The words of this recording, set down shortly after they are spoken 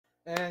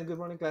And good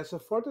morning, class. So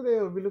for today,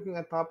 we'll be looking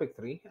at topic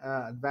three,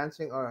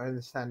 advancing our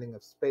understanding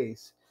of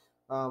space.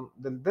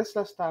 This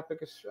last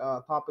topic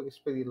is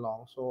pretty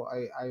long, so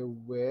I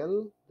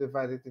will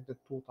divide it into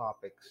two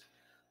topics.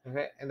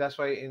 Okay, and that's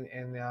why in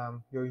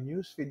your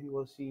news feed you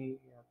will see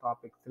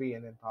topic three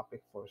and then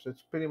topic four. So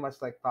it's pretty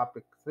much like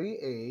topic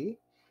 3A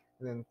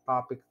and then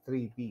topic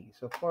 3B.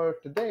 So for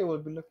today, we'll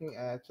be looking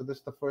at, so this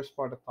is the first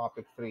part of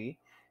topic three,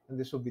 and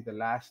this will be the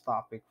last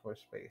topic for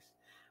space.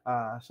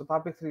 So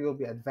topic three will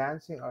be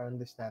advancing our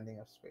understanding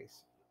of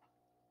space.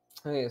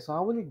 Okay, so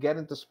how will you get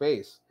into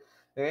space?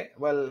 Okay,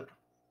 well,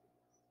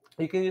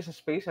 you can use a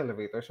space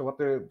elevator. So what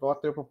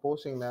they're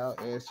proposing now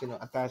is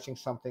attaching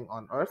something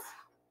on Earth,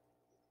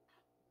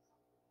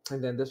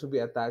 and then this will be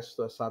attached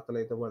to a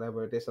satellite or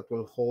whatever it is that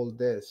will hold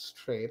this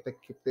straight, to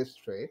keep this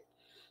straight,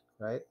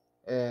 right?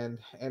 And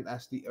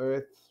as the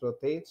Earth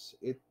rotates,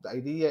 the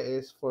idea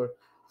is for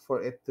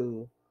it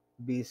to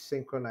be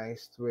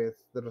synchronized with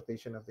the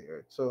rotation of the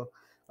Earth. So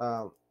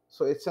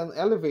it's an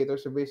elevator.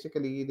 So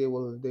basically, they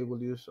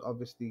will use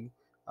obviously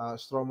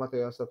strong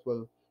materials that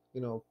will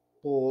you know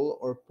pull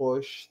or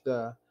push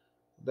the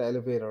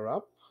elevator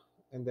up,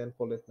 and then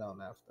pull it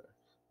down after.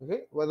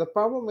 Okay. Well, the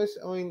problem is,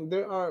 I mean,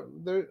 there.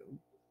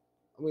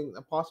 I mean,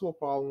 a possible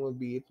problem would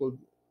be it will,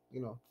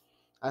 you know,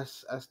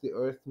 as the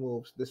Earth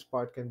moves, this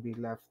part can be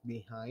left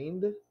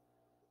behind. You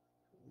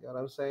know what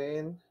I'm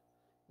saying?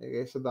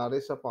 Okay, so that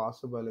is a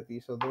possibility.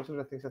 So those are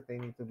the things that they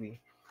need to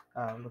be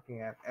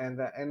looking at, and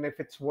if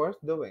it's worth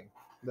doing,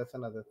 that's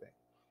another thing.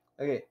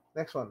 Okay,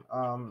 next one.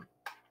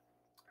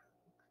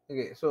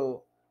 Okay,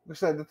 so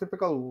because the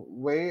typical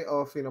way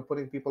of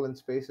putting people in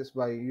space is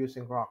by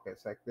using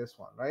rockets like this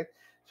one, right?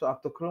 So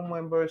up to crew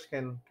members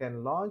can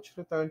launch,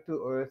 return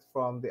to Earth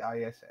from the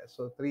ISS.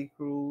 So three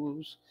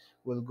crews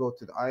will go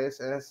to the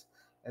ISS,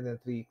 and then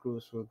three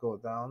crews will go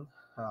down.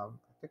 I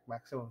think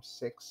maximum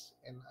six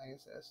in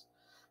ISS,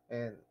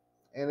 and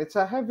it's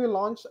a heavy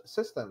launch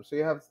system. So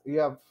you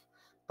have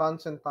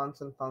tons and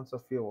tons and tons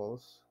of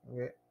fuels.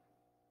 Okay,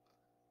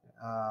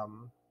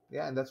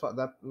 yeah, and that's what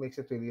that makes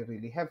it really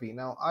really heavy.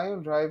 Now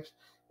ion drives,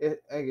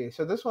 okay,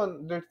 so this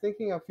one they're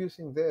thinking of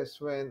using this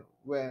when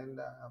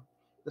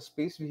the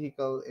space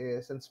vehicle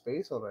is in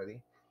space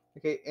already.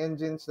 Okay,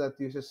 engines that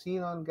uses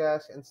xenon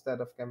gas instead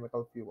of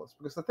chemical fuels,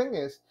 because the thing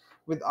is,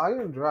 with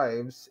ion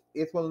drives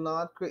it will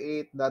not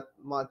create that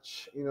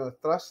much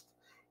thrust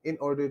in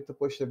order to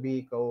push the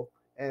vehicle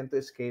and to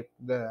escape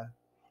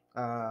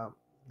uh,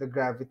 the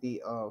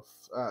gravity of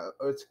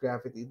Earth's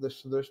gravity.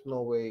 There's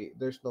no way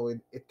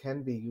it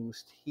can be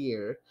used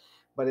here,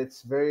 but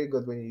it's very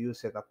good when you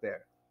use it up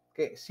there.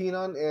 Okay,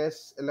 xenon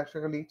is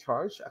electrically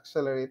charged,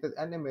 accelerated,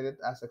 and emitted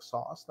as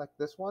exhaust like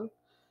this one,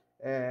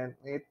 and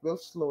it will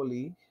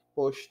slowly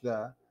push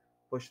the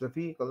push the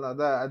vehicle. Now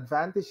the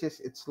advantage is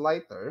it's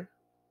lighter.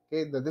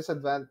 Okay, the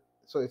disadvantage,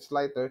 so it's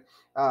lighter.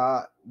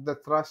 The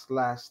thrust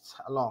lasts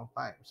a long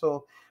time.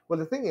 So well,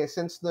 the thing is,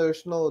 since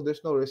there's no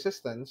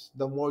resistance,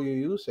 the more you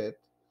use it,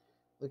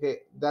 okay,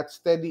 that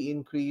steady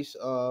increase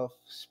of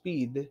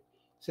speed,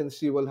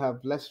 since you will have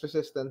less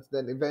resistance,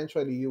 then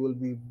eventually you will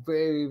be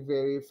very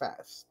very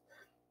fast,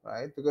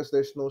 right? Because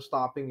there's no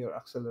stopping your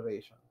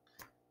acceleration.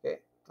 Okay,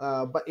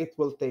 but it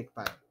will take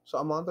time. So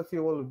amount of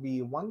fuel will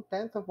be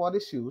 1/10 of what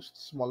is used.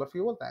 Smaller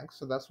fuel tanks,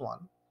 so that's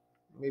one.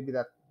 Maybe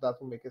that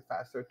will make it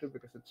faster too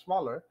because it's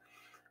smaller.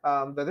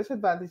 The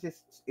disadvantage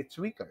is it's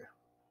weaker.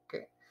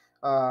 Okay,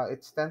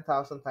 it's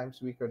 10,000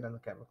 times weaker than a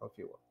chemical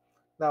fuel.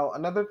 Now,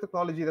 another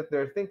technology that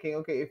they're thinking,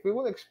 okay, if we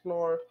will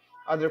explore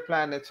other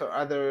planets or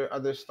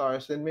other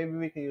stars, then maybe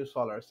we can use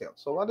solar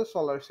sails. So, what is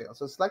solar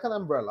sails? It's like an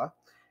umbrella.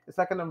 It's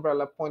like an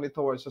umbrella pointed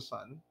towards the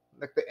sun,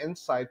 like the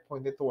inside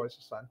pointed towards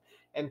the sun,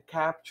 and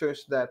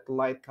captures that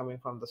light coming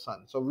from the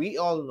sun. So we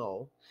all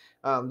know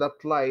that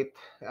light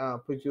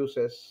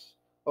produces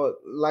or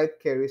light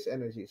carries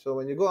energy. So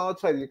when you go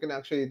outside, you can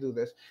actually do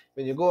this.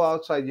 When you go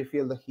outside, you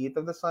feel the heat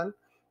of the sun.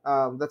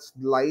 That's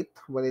light.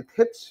 When it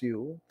hits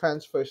you,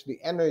 transfers the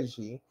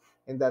energy,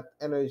 and that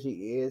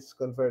energy is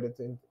converted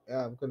in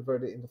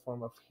the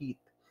form of heat.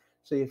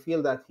 So you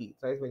feel that heat,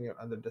 right, when you're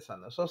under the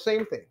sun. So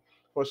same thing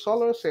for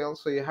solar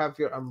sails. So you have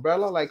your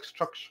umbrella-like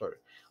structure.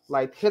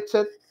 Light hits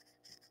it,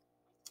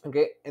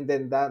 okay, and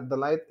then that the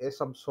light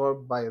is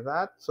absorbed by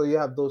that. So you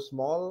have those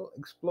small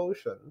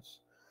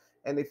explosions,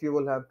 and if you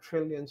will have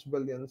trillions,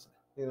 billions,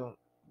 you know,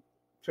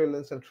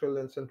 trillions and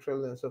trillions and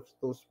trillions of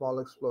those small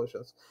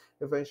explosions,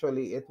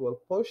 eventually it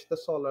will push the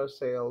solar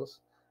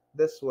sails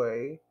this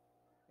way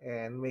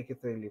and make it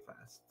really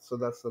fast. So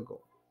that's the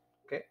goal.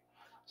 Okay.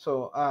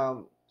 So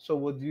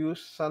would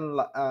use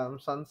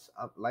sun's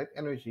light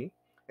energy.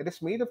 It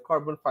is made of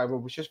carbon fiber,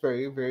 which is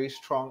very very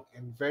strong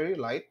and very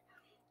light.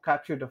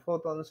 Capture the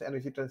photons,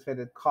 energy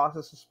transmitted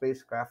causes the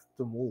spacecraft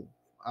to move.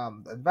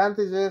 The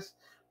advantages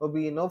will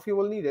be no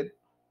fuel needed,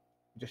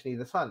 just need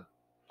the sun.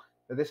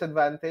 The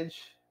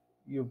disadvantage,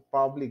 you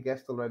probably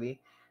guessed already.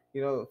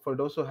 For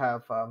those who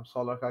have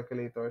solar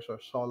calculators or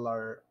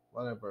solar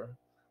whatever,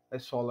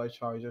 like solar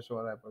chargers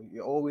or whatever,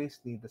 you always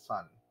need the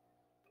sun,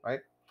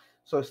 right?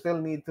 So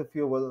still need to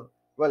fuel.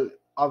 Well,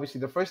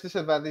 obviously the first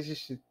disadvantage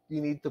is you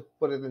need to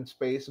put it in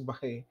space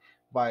by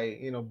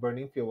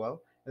burning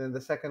fuel, and then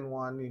the second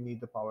one, you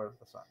need the power of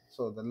the sun.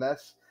 So the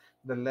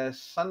less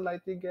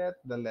sunlight you get,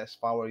 the less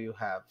power you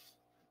have,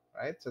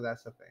 right? So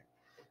that's the thing.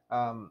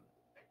 um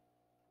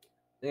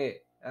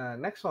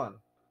Next one.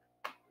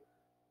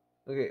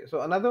 Okay,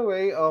 so another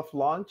way of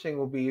launching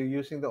will be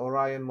using the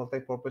Orion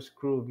multi-purpose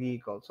crew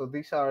vehicle. So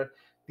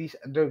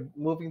they're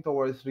moving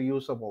towards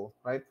reusable,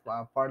 right?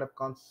 Part of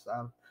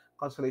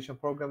constellation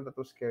program that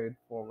was carried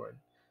forward.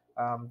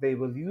 They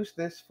will use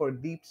this for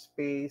deep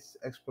space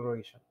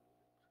exploration.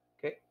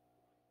 Okay,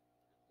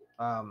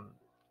 um,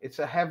 it's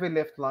a heavy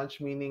lift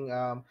launch, meaning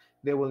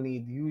they will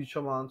need huge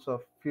amounts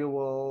of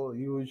fuel,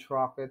 huge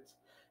rockets,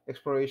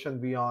 exploration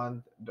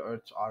beyond the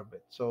Earth's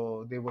orbit.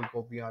 So they will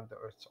go beyond the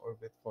Earth's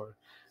orbit for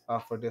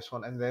this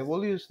one, and they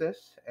will use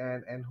this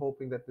and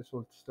hoping that this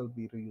will still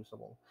be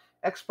reusable.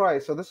 X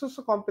Prize. So this is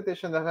a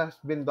competition that has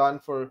been done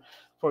for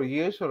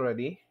years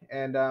already,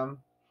 and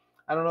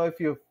I don't know if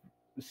you've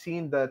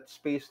seen that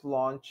space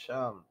launch.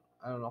 I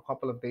don't know, a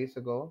couple of days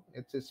ago.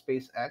 It's a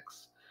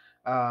SpaceX.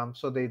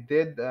 So they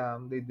did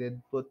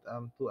put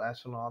two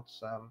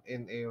astronauts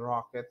in a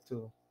rocket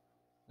to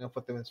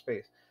put them in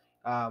space.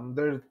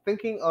 They're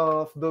thinking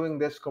of doing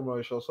this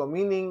commercial. So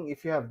meaning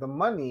if you have the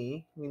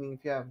money,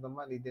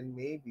 then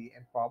maybe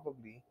and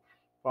probably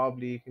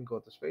you can go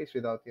to space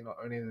without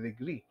earning a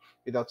degree,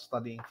 without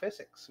studying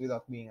physics,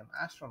 without being an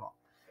astronaut.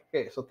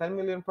 Okay, so 10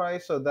 million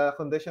prize. So the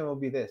condition will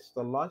be this: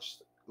 the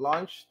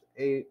launched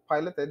a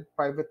piloted,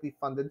 privately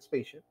funded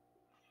spaceship.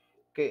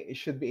 Okay, it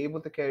should be able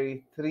to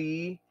carry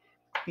three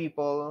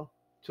people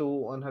to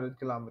 100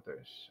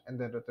 kilometers and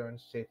then return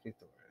safely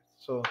to Earth.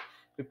 So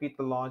repeat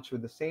the launch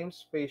with the same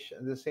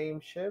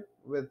ship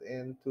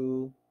within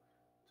 2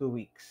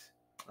 weeks.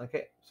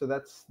 Okay, so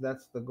that's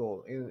the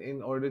goal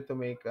in order to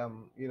make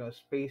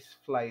space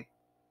flight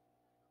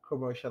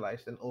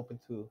commercialized and open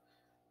to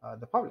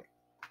the public,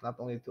 not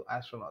only to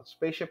astronauts.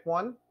 Spaceship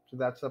One. So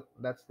that's a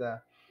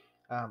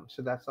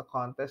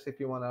contest. If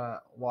you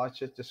wanna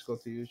watch it, just go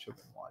to YouTube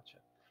and watch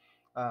it.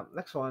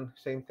 Next one,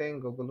 same thing,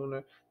 Google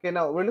Lunar. Okay,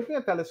 now we're looking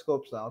at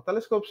telescopes now.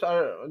 Telescopes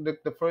are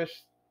the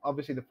first,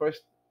 obviously, the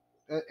first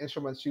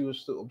instruments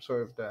used to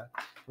observe the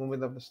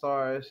movement of the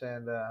stars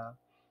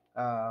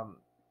um,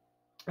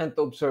 and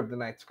to observe the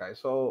night sky.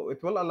 So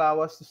it will allow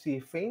us to see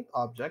faint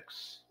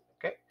objects,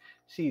 okay,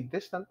 see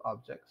distant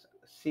objects,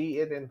 see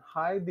it in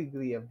high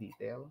degree of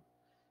detail,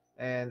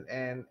 and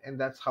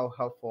that's how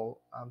helpful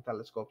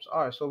telescopes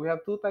are. So we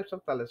have two types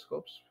of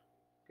telescopes.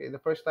 Okay, the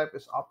first type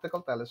is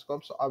optical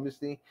telescopes. So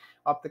obviously,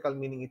 optical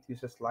meaning it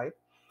uses light.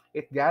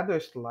 It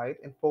gathers light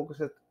and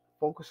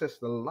focuses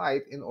the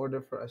light in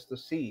order for us to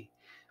see.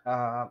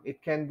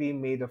 It can be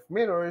made of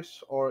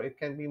mirrors or it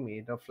can be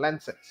made of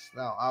lenses.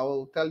 Now, I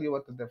will tell you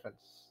what the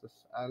difference is.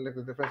 Like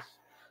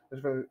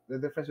the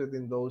difference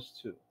between those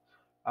two.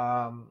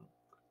 Um,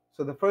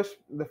 so the first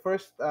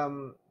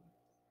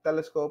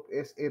telescope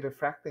is a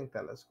refracting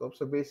telescope.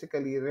 So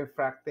basically,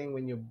 refracting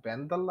when you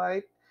bend the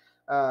light.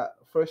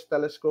 First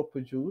telescope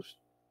produced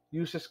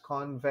uses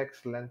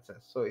convex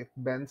lenses, so it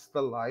bends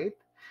the light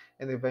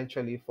and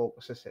eventually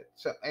focuses it.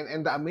 So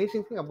and the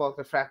amazing thing about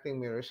refracting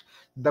mirrors,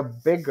 the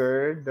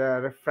bigger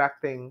the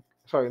refracting,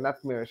 sorry,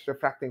 not mirrors,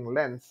 refracting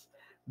lens,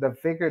 the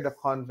bigger the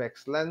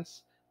convex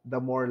lens, the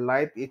more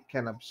light it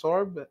can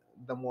absorb,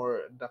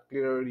 the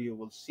clearer you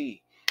will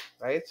see,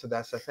 right? So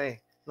that's the thing.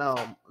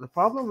 Now, the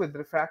problem with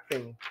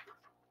refracting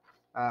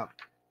uh,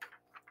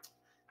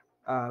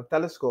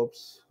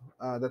 telescopes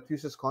that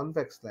uses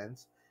convex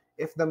lens,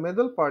 if the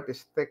middle part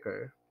is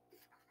thicker,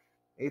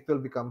 it will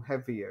become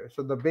heavier.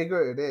 So the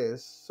bigger it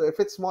is, so if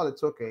it's small,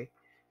 it's okay.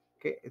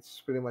 Okay,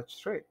 it's pretty much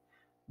straight.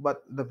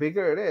 But the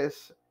bigger it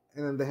is,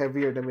 and then the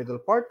heavier the middle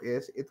part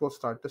is, it will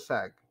start to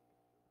sag.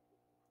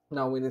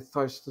 Now, when it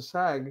starts to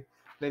sag,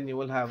 then you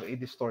will have a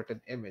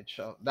distorted image.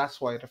 So that's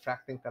why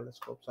refracting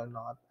telescopes are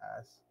not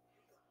as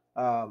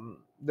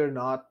they're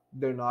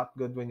not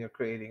good when you're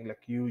creating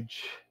like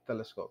huge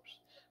telescopes,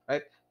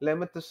 right?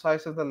 Limit the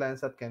size of the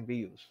lens that can be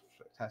used.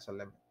 So it has a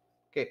limit.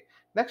 Okay,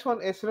 next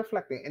one is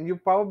reflecting, and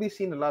you've probably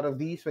seen a lot of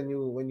these when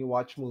you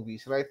watch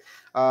movies, right?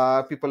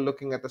 People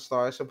looking at the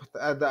stars. So,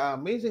 but the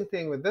amazing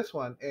thing with this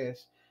one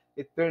is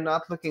they're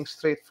not looking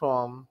straight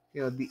from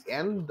the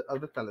end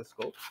of the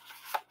telescope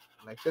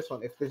like this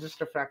one. If this is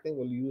refracting,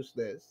 we'll use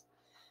this,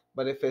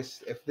 but if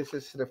this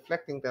is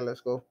reflecting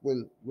telescope,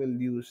 we'll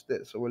use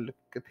this. So we'll look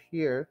at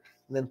here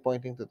and then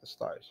pointing to the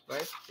stars,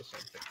 right? The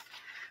same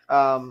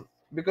thing.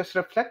 Because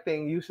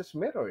reflecting uses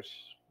mirrors.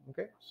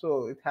 Okay,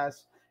 so it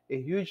has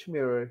a huge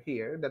mirror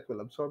here that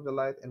will absorb the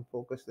light and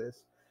focus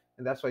this,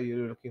 and that's why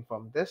you're looking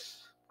from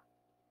this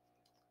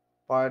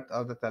part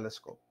of the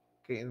telescope.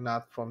 Okay,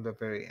 not from the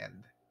very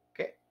end.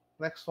 Okay,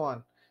 next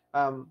one.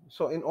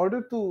 So in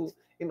order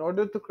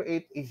to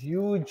create a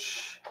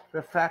huge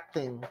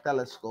refracting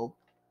telescope,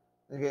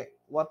 okay,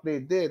 what they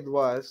did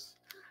was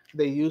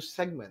they used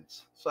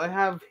segments. So I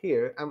have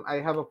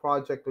a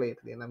project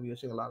lately, and I'm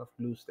using a lot of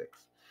glue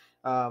sticks.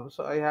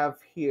 So I have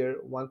here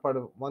one part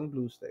of one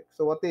glue stick.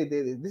 So what they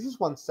did is this is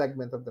one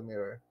segment of the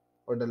mirror.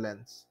 or the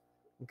lens.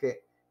 Okay,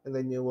 and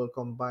then you will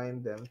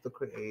combine them to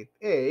create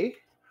a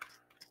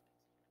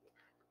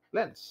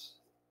lens.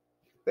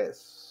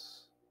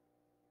 This,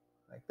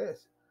 like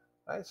this,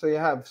 right? So you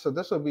have, so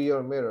this will be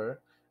your mirror.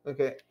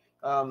 Okay,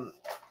 um,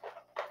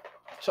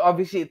 so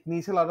obviously it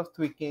needs a lot of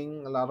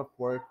tweaking, a lot of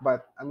work,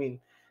 but I mean,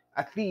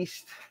 at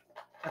least,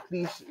 at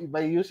least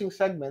by using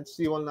segments,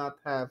 you will not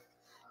have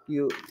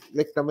you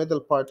like the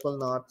middle part will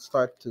not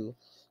start to,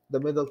 the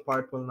middle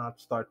part will not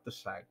start to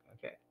sag.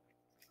 Okay,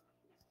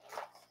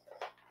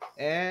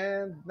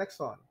 and next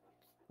one.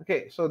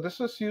 Okay, so this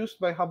was used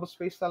by Hubble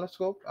Space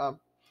Telescope.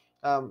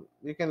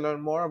 You can learn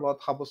more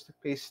about Hubble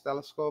Space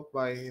Telescope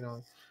by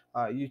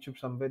YouTube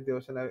some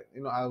videos,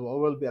 and I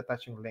will be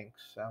attaching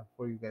links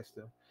for you guys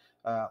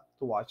to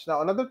watch.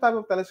 Now, another type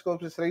of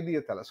telescope is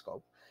radio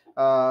telescope.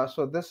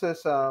 So this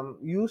is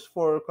used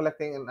for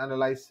collecting and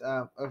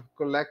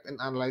collect and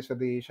analyze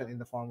radiation in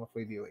the form of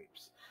radio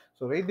waves.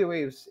 So radio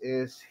waves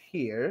is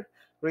here.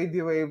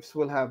 Radio waves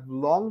will have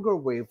longer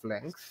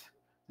wavelengths,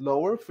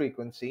 lower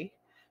frequency.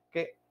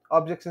 Okay,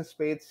 objects in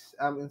space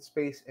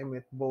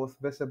emit both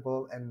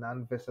visible and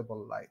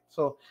non-visible light.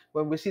 So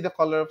when we see the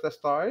color of the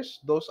stars,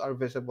 those are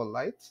visible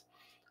lights.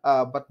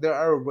 But there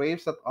are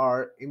waves that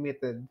are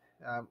emitted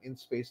in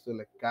space too,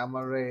 like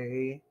gamma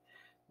ray.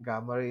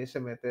 Gamma ray is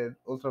emitted.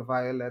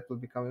 Ultraviolet will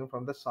be coming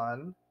from the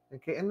sun.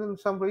 Okay, and then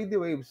some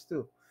radio waves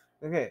too.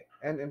 Okay,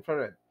 and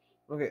infrared.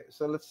 Okay,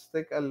 so let's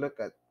take a look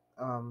at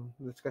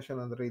discussion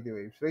on the radio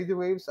waves. Radio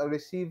waves are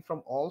received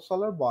from all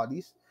solar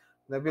bodies,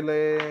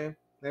 nebulae,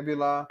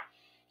 nebula,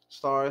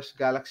 stars,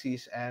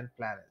 galaxies, and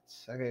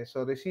planets. Okay,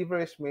 so receiver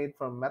is made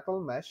from metal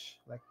mesh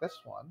like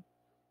this one,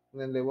 and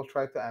then they will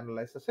try to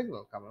analyze the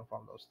signal coming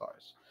from those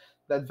stars.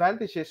 The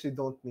advantage is you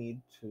don't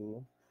need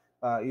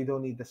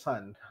the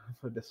sun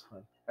for this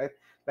one, right?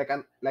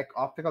 Like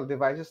optical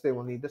devices, they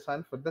will need the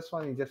sun. For this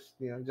one, you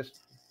just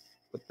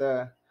put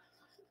the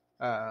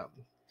um,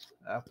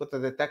 put the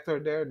detector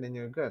there, and then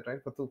you're good,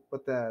 right?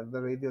 Put the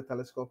radio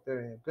telescope there,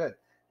 and you're good.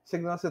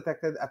 Signals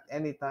detected at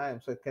any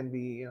time, so it can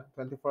be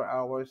 24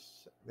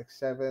 hours, like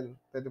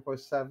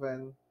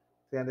 24/7,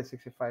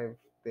 365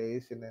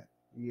 days in a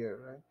year,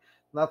 right?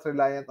 Not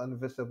reliant on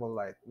visible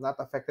light, not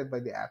affected by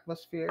the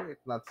atmosphere.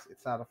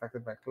 It's not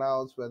affected by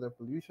clouds, weather,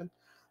 pollution.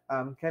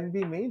 Can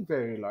be made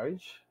very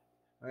large,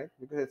 right?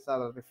 Because it's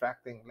not a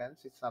refracting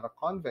lens. It's not a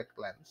convex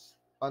lens,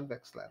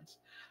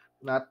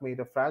 not made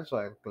of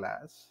fragile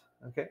glass.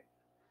 Okay,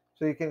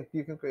 so you can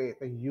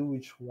create a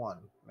huge one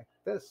like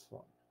this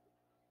one,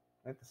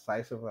 right? The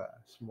size of a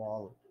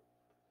small,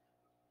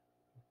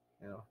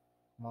 you know,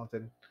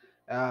 mountain.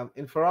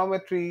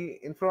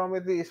 Interferometry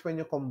is when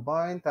you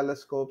combine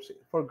telescopes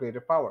for greater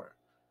power,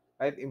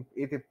 right?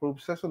 It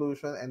improves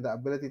resolution and the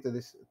ability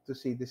to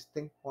see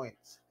distinct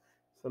points.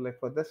 So like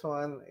for this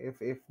one, if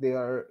they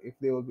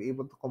will be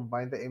able to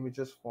combine the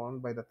images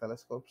formed by the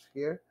telescopes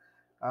here,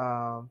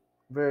 um,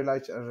 very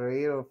large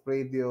array of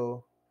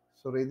radio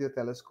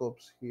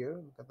telescopes here.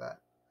 Look at that.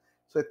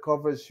 So it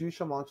covers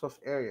huge amounts of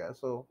area.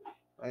 So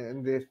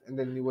and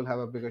then you will have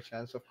a bigger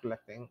chance of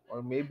collecting,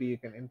 or maybe you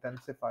can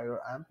intensify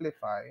or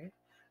amplify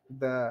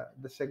the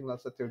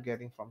signals that you're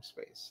getting from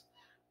space.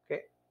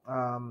 Okay.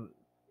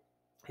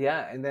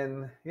 Yeah, and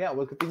then yeah,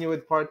 we'll continue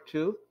with part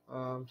two.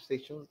 Stay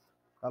tuned.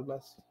 God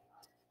bless.